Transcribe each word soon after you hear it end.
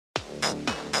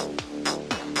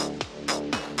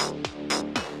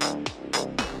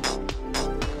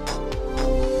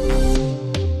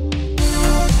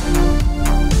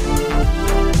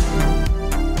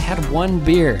one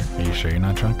beer. Are you sure you're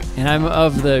not drunk? And I'm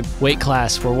of the weight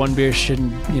class where one beer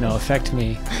shouldn't, affect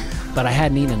me. But I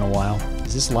hadn't eaten in a while.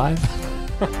 Is this live?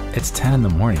 It's 10 in the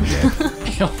morning,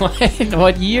 Gabe.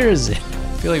 What year is it?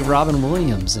 I feel like Robin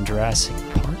Williams in Jurassic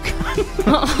Park.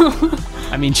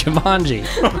 I mean, Jumanji.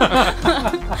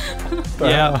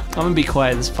 Yeah, I'm going to be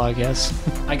quiet this podcast.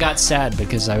 I got sad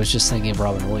because I was just thinking of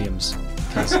Robin Williams.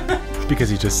 Because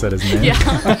you just said his name?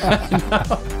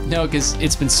 Yeah. No, because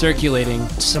it's been circulating.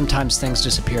 Sometimes things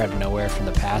just appear out of nowhere from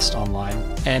the past online.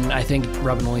 And I think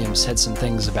Robin Williams said some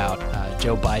things about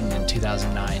Joe Biden in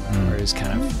 2009 where he was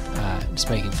kind of just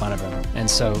making fun of him. And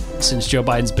so since Joe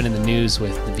Biden's been in the news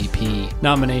with the VP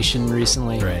nomination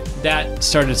recently, right, that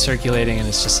started circulating, and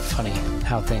it's just funny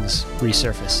how things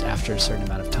resurface after a certain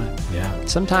amount of time. Yeah.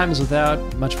 Sometimes without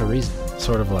much of a reason.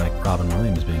 Sort of like Robin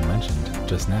Williams being mentioned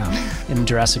just now. In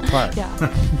Jurassic Park. Yeah.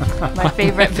 My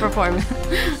favorite performance.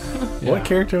 Yeah. What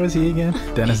character was he again?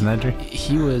 Dennis Nedry?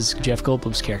 He was Jeff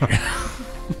Goldblum's character.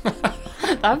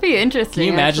 That'd be interesting. Can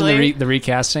you imagine the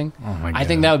recasting? Oh my God. I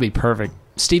think that would be perfect.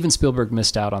 Steven Spielberg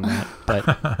missed out on that.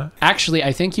 But actually,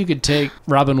 I think you could take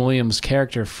Robin Williams'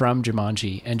 character from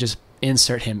Jumanji and just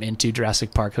insert him into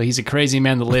Jurassic Park. He's a crazy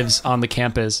man that lives on the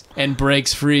campus and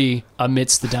breaks free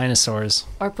amidst the dinosaurs.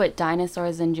 Or put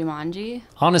dinosaurs in Jumanji.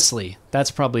 Honestly, that's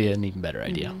probably an even better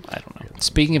idea. I don't know.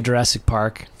 Speaking of Jurassic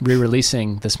Park,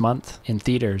 re-releasing this month in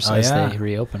theaters as they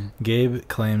reopen. Gabe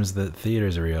claims that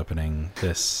theaters are reopening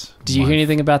this Did you hear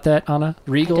anything about that, Anna?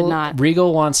 I did not.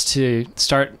 Regal wants to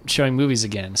start showing movies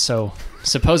again, so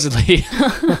supposedly...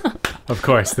 Of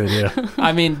course they do.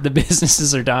 I mean, the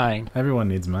businesses are dying. Everyone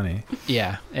needs money.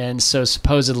 Yeah, and so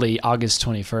supposedly August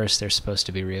 21st they're supposed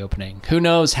to be reopening. Who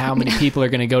knows how many people are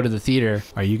going to go to the theater?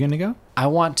 Are you going to go? I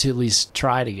want to at least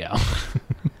try to go.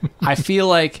 I feel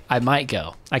like I might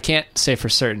go. I can't say for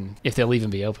certain if they'll even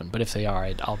be open, but if they are,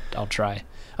 I'll try.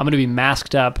 I'm going to be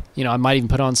masked up. I might even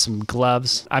put on some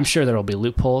gloves. I'm sure there will be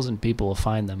loopholes and people will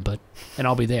find them, and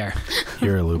I'll be there.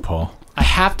 You're a loophole. I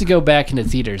have to go back into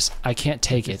theaters. I can't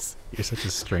take it. You're such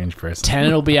a strange person.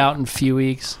 Tenet will be out in a few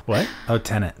weeks. What? Oh,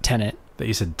 Tenet. Tenet. That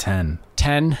you said 10.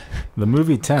 10. The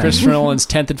movie 10. Christopher Nolan's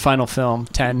 10th and final film,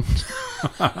 10.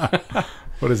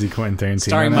 What is he, Quentin Tarantino?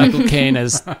 Starring Michael Caine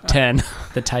as 10,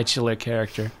 the titular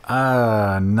character.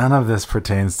 None of this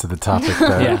pertains to the topic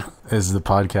that is the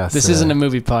podcast. This isn't a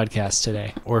movie podcast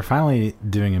today. We're finally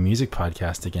doing a music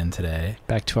podcast again today.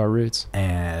 Back to our roots.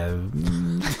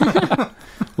 And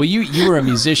well, you were a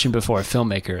musician before a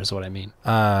filmmaker is what I mean.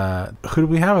 Who do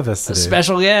we have with us today? A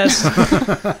special guest.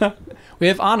 We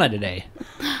have Anna today.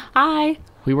 Hi.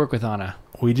 We work with Anna.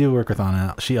 We do work with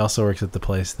Anna. She also works at the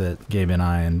place that Gabe and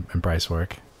I and Bryce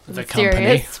work. The company.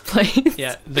 Serious place.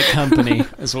 Yeah, the company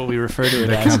is what we refer to it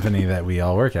as. The company that we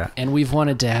all work at. And we've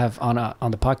wanted to have Anna on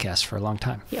the podcast for a long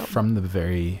time. Yep. From the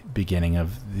very beginning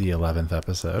of the 11th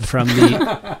episode.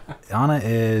 Anna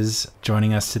is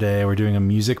joining us today. We're doing a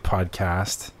music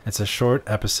podcast. It's a short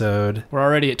episode. We're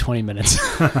already at 20 minutes.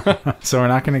 So we're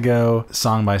not going to go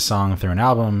song by song through an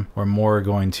album. We're more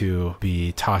going to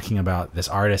be talking about this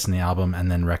artist and the album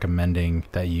and then recommending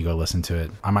that you go listen to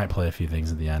it. I might play a few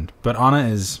things at the end. But Anna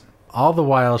is... All the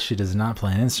while she does not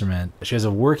play an instrument, she has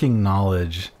a working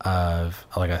knowledge of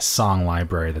like a song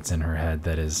library that's in her head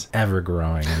that is ever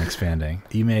growing and expanding.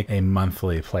 You make a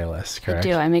monthly playlist, correct? I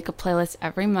do. I make a playlist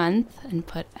every month and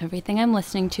put everything I'm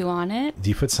listening to on it. Do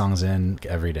you put songs in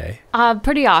every day?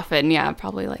 Pretty often, yeah.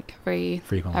 Probably like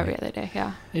frequently. Every other day,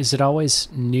 yeah. Is it always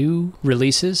new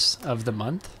releases of the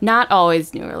month? Not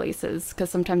always new releases, because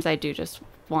sometimes I do just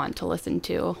want to listen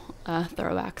to a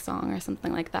throwback song or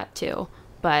something like that too.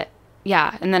 But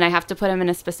yeah, and then I have to put them in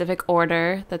a specific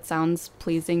order that sounds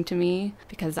pleasing to me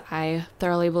because I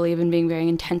thoroughly believe in being very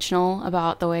intentional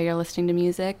about the way you're listening to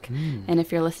music. And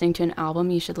if you're listening to an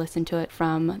album, you should listen to it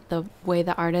from the way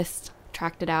the artist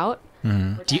tracked it out.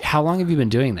 How long have you been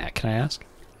doing that, can I ask?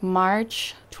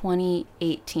 March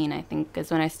 2018, I think, is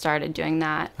when I started doing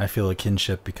that. I feel a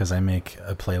kinship because I make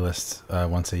a playlist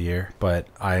once a year, but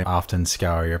I often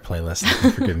scour your playlist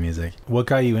looking for good music. What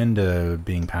got you into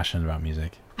being passionate about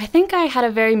music? I think I had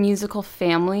a very musical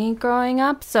family growing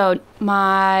up. So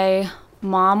my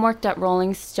mom worked at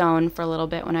Rolling Stone for a little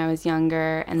bit when I was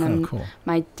younger. And then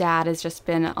my dad has just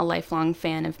been a lifelong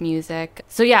fan of music.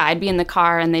 So yeah, I'd be in the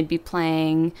car and they'd be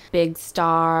playing Big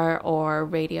Star or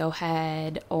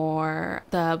Radiohead or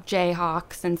the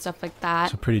Jayhawks and stuff like that.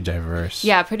 So pretty diverse.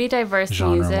 Yeah, pretty diverse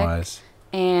music. Genre-wise.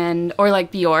 or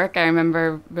like Bjork. I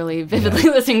remember really vividly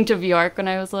listening to Bjork when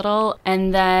I was little.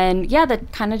 And then,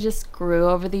 that kind of just grew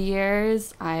over the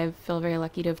years. I feel very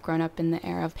lucky to have grown up in the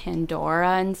era of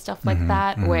Pandora and stuff like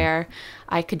that, where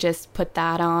I could just put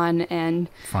that on and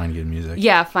find good music.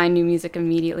 Yeah, find new music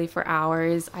immediately for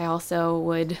hours. I also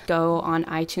would go on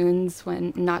iTunes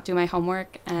when not do my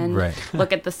homework and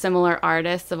look at the similar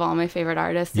artists of all my favorite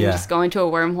artists and just go into a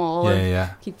wormhole and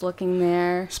keep looking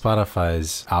there.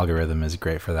 Spotify's algorithm is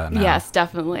great for that now. Yes,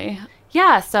 definitely.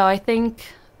 Yeah, so I think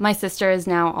my sister is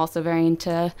now also very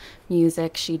into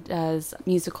music. She does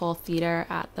musical theater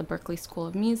at the Berklee School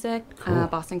of Music,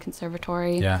 Boston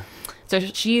Conservatory. Yeah. So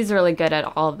she's really good at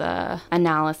all the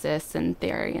analysis and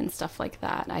theory and stuff like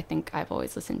that. I think I've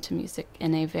always listened to music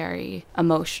in a very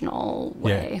emotional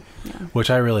way. Yeah. Which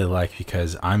I really like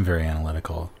because I'm very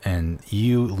analytical and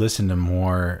you listen to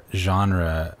more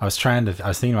genre. I was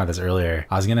thinking about this earlier.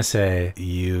 I was going to say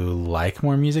you like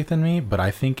more music than me, but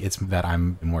I think it's that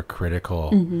I'm more critical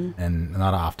and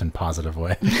not often positive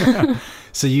way.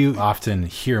 So you often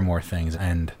hear more things,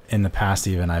 and in the past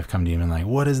even I've come to you and been like,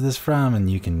 what is this from? And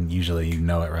you can usually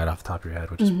know it right off the top of your head,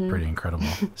 which is pretty incredible.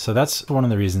 So that's one of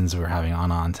the reasons we're having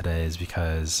Anna on today, is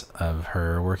because of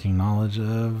her working knowledge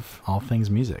of all things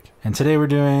music. And today we're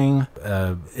doing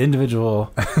an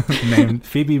individual named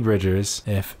Phoebe Bridgers.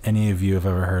 If any of you have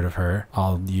ever heard of her,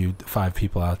 all you 5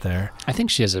 people out there. I think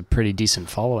she has a pretty decent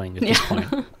following at this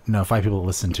point. No, 5 people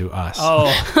listen to us.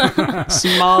 Oh,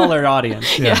 smaller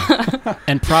audience. Yeah.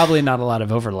 And probably not a lot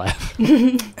of overlap.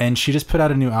 And she just put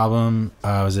out a new album,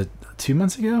 was it 2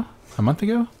 months ago? A month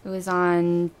ago? It was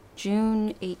on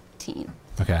June 18th.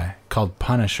 Okay. Called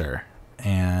Punisher.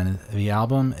 And the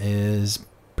album is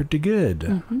pretty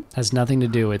good. Has nothing to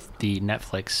do with the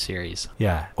Netflix series.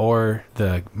 Yeah. Or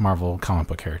the Marvel comic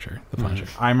book character, the Punisher.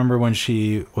 I remember when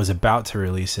she was about to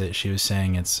release it, she was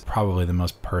saying it's probably the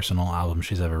most personal album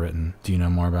she's ever written. Do you know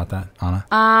more about that,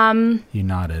 Anna? You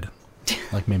nodded.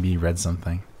 Like maybe you read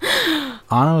something.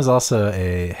 Anna was also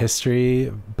a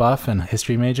history buff and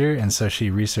history major, and so she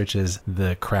researches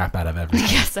the crap out of everything.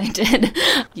 Yes, I did.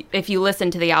 If you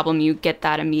listen to the album, you get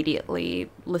that immediately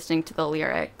listening to the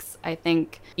lyrics. I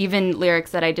think even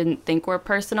lyrics that I didn't think were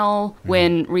personal,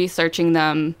 when researching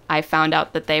them, I found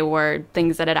out that they were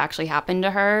things that had actually happened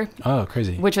to her. Oh,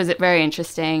 crazy. Which was very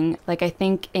interesting. Like, I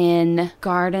think in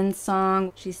Garden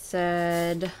Song, she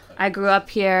said, I grew up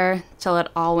here till it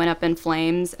all went up in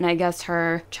flames. And I guess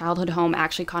her childhood home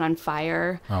actually caught on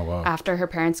fire after her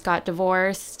parents got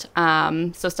divorced.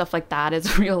 So stuff like that is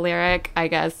a real lyric, I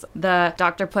guess. The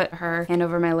doctor put her hand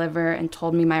over my liver and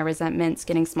told me my resentment's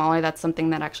getting smaller. That's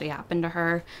something that actually happened to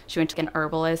her. She went to an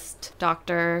herbalist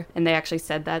doctor and they actually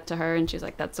said that to her. And she's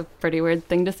like, that's a pretty weird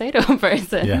thing to say to a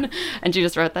person. Yeah. And she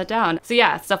just wrote that down. So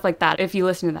yeah, stuff like that. If you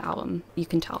listen to the album, you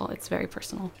can tell it's very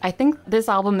personal. I think this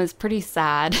album is pretty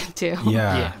sad too.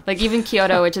 Yeah. Like even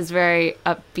Kyoto, which is very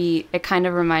upbeat, it kind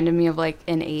of reminded me of like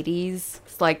an 80s.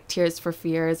 It's like Tears for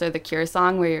Fears or the Cure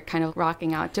song where you're kind of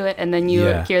rocking out to it and then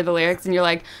you hear the lyrics and you're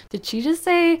like, did she just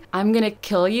say, I'm gonna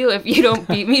kill you if you don't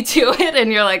beat me to it?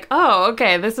 And you're like, oh,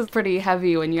 okay, this is pretty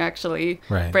heavy when you actually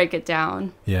break it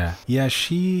down. Yeah. Yeah,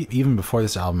 she, even before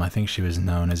this album, I think she was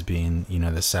known as being, you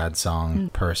know, the sad song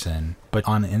person. But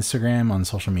on Instagram, on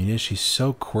social media, she's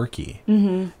so quirky.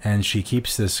 And she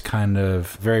keeps this kind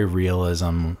of very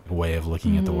realism way of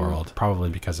looking at the world, probably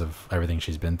because of everything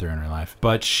she's been through in her life.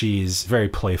 But she's very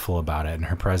playful about it, and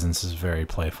her presence is very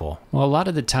playful. Well, a lot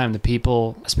of the time, the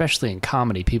people, especially in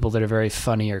comedy, people that are very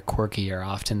funny or quirky are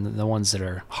often the ones that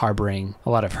are harboring a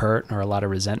lot of hurt or a lot of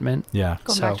resentment. Yeah.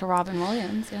 Going back to Robin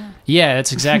Williams, Yeah,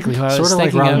 that's exactly who I was sort of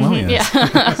thinking like Robin of. Williams.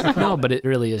 Yeah. No, but it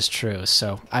really is true.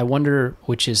 So I wonder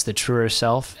which is the truer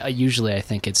self. Usually I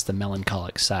think it's the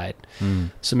melancholic side.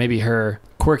 So maybe her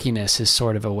quirkiness is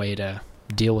sort of a way to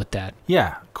deal with that.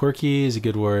 Yeah, quirky is a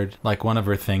good word. Like one of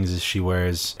her things is she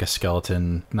wears a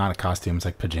skeleton, not a costume, it's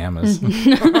like pajamas.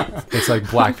 It's like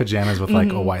black pajamas with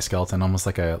like a white skeleton, almost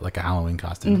like a Halloween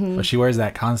costume. But she wears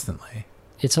that constantly.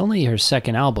 It's only her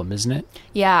second album, isn't it?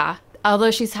 Yeah.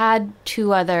 Although she's had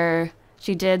 2 other...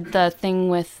 She did the thing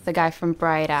with the guy from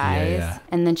Bright Eyes,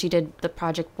 and then she did the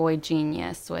Project Boy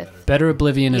Genius with... Better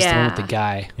Oblivion is the one with the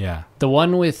guy. Yeah. The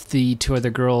one with the 2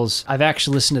 other girls, I've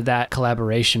actually listened to that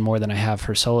collaboration more than I have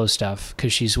her solo stuff,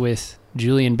 because she's with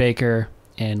Julian Baker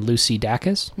and Lucy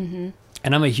Dacus.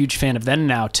 And I'm a huge fan of them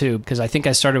now, too, because I think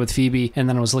I started with Phoebe, and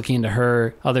then I was looking into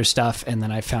her other stuff, and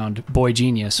then I found Boy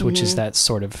Genius, which is that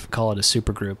sort of, call it a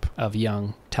supergroup of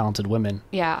young talented women.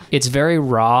 Yeah. It's very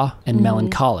raw and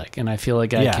melancholic, and I feel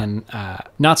like I can,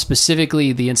 not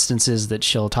specifically the instances that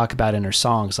she'll talk about in her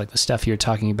songs, like the stuff you're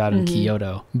talking about in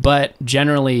Kyoto, but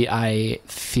generally I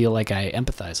feel like I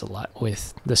empathize a lot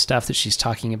with the stuff that she's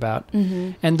talking about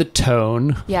and the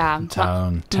tone. Yeah.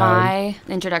 Tone. My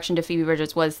introduction to Phoebe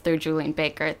Bridgers was through Julian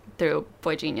Baker, through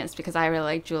Boy Genius, because I really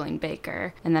like Julian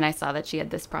Baker. And then I saw that she had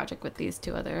this project with these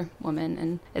two other women,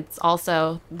 and it's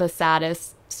also the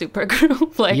saddest super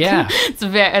group. It's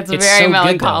very so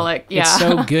melancholic. Good, it's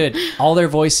so good. All their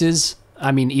voices,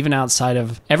 I mean, even outside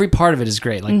of every part of it is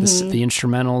great. Like the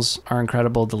instrumentals are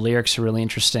incredible. The lyrics are really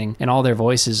interesting, and all their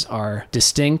voices are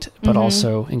distinct, but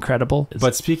also incredible.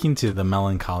 But speaking to the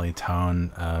melancholy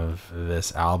tone of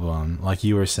this album, like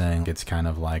you were saying, it's kind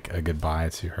of like a goodbye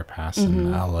to her past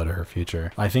and hello to her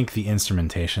future. I think the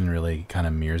instrumentation really kind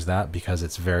of mirrors that because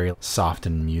it's very soft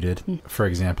and muted. For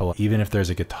example, even if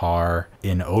there's a guitar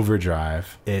in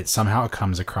overdrive, it somehow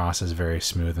comes across as very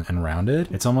smooth and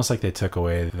rounded. It's almost like they took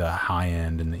away the high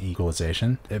end and the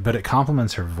equalization, but it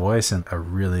complements her voice in a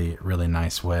really, really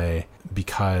nice way,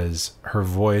 because her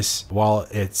voice, while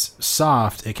it's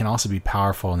soft, it can also be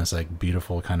powerful in this like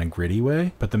beautiful kind of gritty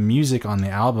way. But the music on the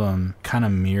album kind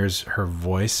of mirrors her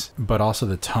voice, but also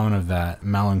the tone of that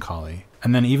melancholy.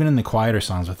 And then even in the quieter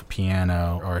songs with the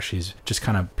piano, or she's just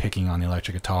kind of picking on the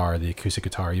electric guitar, the acoustic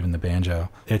guitar, even the banjo,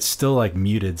 it's still like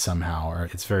muted somehow, or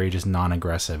it's very just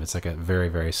non-aggressive. It's like a very,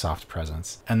 very soft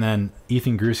presence. And then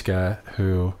Ethan Gruska,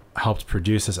 who helped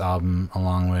produce this album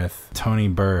along with Tony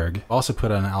Berg, also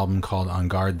put out an album called On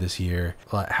Guard this year.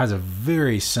 It has a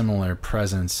very similar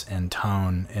presence and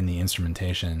tone in the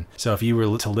instrumentation. So if you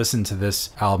were to listen to this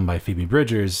album by Phoebe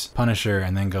Bridgers, Punisher,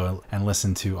 and then go and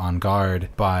listen to On Guard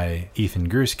by Ethan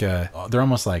Gruska, they're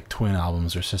almost like twin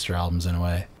albums or sister albums in a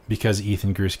way, because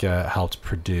Ethan Gruska helped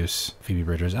produce Phoebe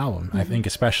Bridgers' album. I think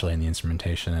especially in the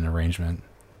instrumentation and arrangement.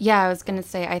 Yeah, I was going to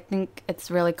say, I think it's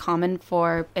really common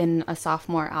for, in a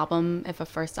sophomore album, if a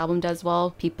first album does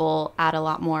well, people add a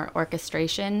lot more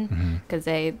orchestration because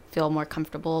they feel more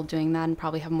comfortable doing that and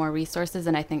probably have more resources.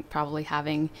 And I think probably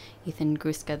having Ethan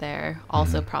Gruska there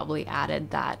also probably added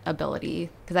that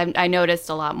ability, because I noticed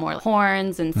a lot more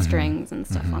horns and strings and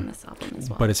stuff on this album as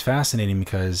well. But it's fascinating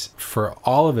because for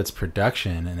all of its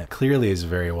production, and it clearly is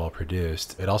very well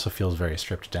produced, it also feels very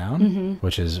stripped down,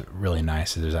 which is really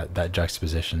nice. There's that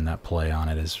juxtaposition, that play on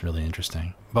it is really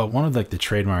interesting. But one of like the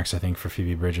trademarks, I think, for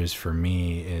Phoebe Bridgers for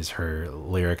me is her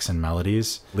lyrics and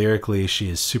melodies. Lyrically, she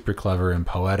is super clever and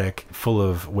poetic, full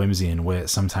of whimsy and wit,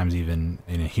 sometimes even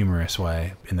in a humorous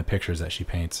way in the pictures that she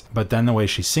paints. But then the way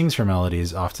she sings her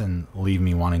melodies often leave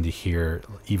me wanting to hear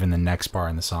even the next bar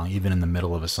in the song, even in the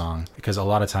middle of a song. Because a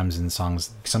lot of times in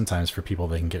songs, sometimes for people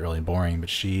they can get really boring, but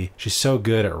she's so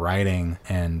good at writing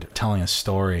and telling a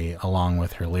story along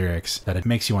with her lyrics that it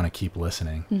makes you want to keep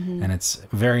listening. And it's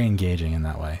very engaging in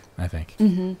that way, I think.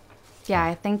 Yeah,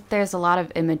 I think there's a lot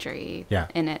of imagery Yeah.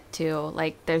 in it too.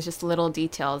 Like there's just little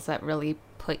details that really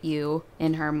put you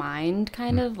in her mind,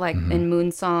 kind of. Like in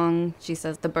Moon Song, she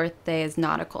says the birthday is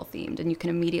nautical themed, and you can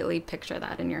immediately picture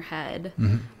that in your head.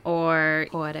 Or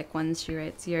poetic ones, she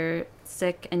writes, you're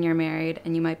sick and you're married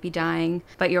and you might be dying,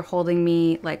 but you're holding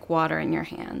me like water in your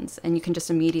hands, and you can just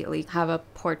immediately have a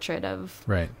portrait of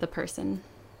the person.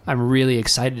 I'm really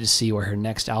excited to see where her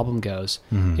next album goes,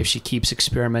 if she keeps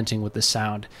experimenting with the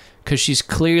sound, because she's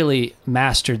clearly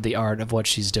mastered the art of what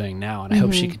she's doing now, and I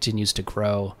hope she continues to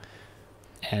grow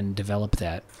and develop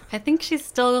that. I think she's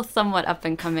still somewhat up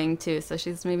and coming too, so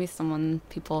she's maybe someone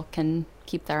people can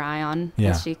keep their eye on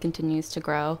as she continues to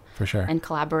grow. For sure. And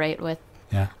collaborate with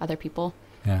other people.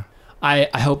 Yeah.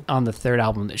 I hope on the third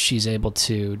album that she's able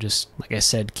to just, like I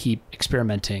said, keep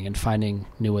experimenting and finding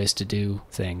new ways to do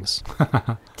things.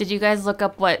 Did you guys look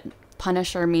up what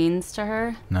Punisher means to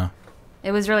her? No.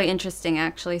 It was really interesting,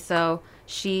 actually. So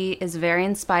she is very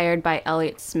inspired by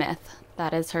Elliott Smith.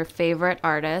 That is her favorite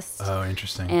artist. Oh,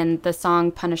 interesting. And the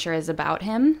song Punisher is about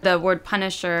him. The word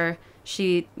Punisher,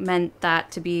 she meant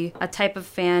that to be a type of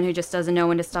fan who just doesn't know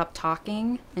when to stop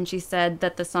talking. And she said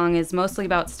that the song is mostly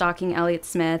about stalking Elliott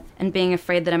Smith and being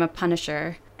afraid that I'm a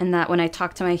punisher, and that when I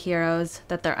talk to my heroes,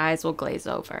 that their eyes will glaze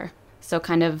over. So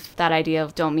kind of that idea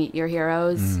of don't meet your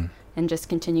heroes and just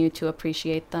continue to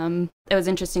appreciate them. It was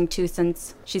interesting too,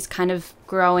 since she's kind of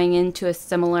growing into a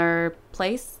similar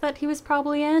place that he was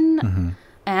probably in.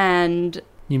 And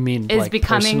You mean is like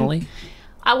becoming personally?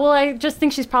 I just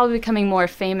think she's probably becoming more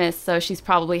famous, so she's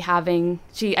probably I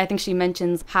think she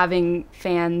mentions having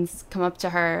fans come up to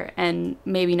her and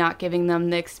maybe not giving them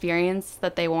the experience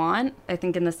that they want. I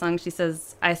think in the song she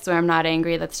says, "I swear I'm not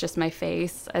angry, that's just my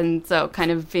face." And so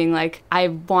kind of being like, I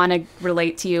want to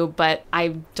relate to you, but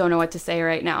I don't know what to say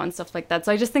right now and stuff like that.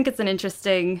 So I just think it's an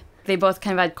interesting... They both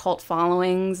kind of had cult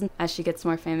followings. As she gets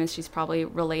more famous, she's probably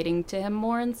relating to him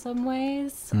more in some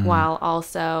ways, while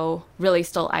also really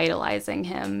still idolizing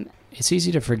him. It's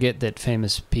easy to forget that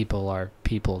famous people are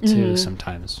people too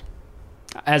sometimes.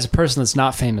 As a person that's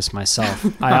not famous myself,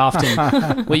 I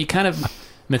often... well, you kind of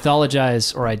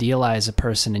mythologize or idealize a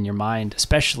person in your mind,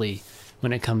 especially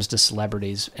when it comes to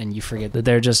celebrities, and you forget that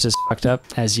they're just as fucked up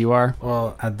as you are.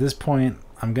 Well, at this point,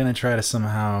 I'm going to try to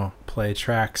somehow play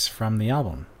tracks from the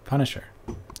album Punisher.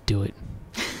 Do it.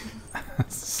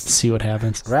 See what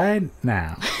happens. Right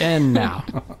now. And now.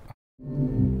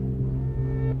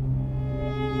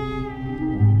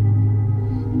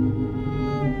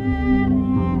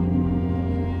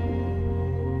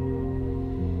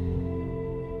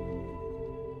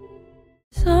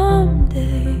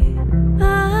 Someday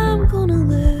I'm gonna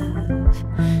live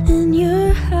in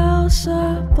your house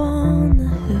up on the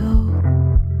hill.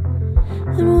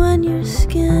 And when your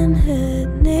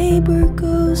skinhead neighbor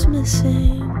goes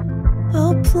missing,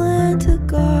 I'll plant a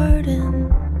garden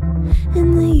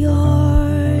in the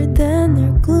yard. Then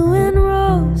they're gluing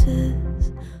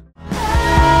roses. I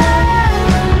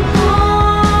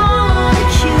wanna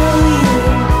kill you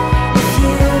if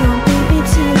you don't beat me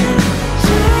to it.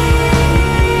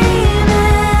 Dreaming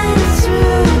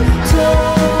through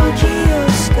Tokyo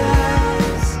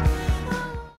skies.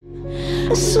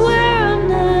 I swear I'm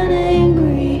not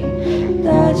angry,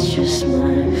 that's just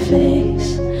my face.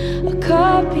 A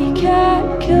copycat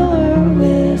killer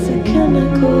with a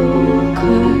chemical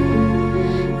cut.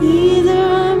 Either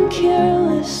I'm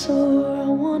careless or I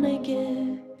wanna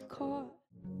get caught.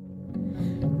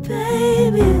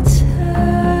 Baby, it's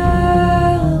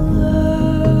Halloween,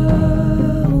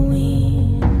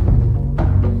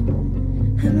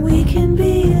 and we can be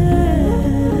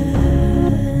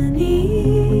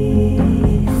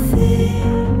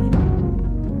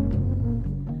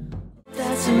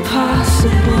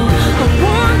impossible. I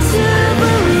want to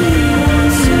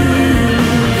believe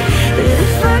that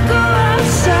if I go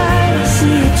outside, I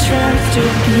see a tractor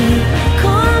beat.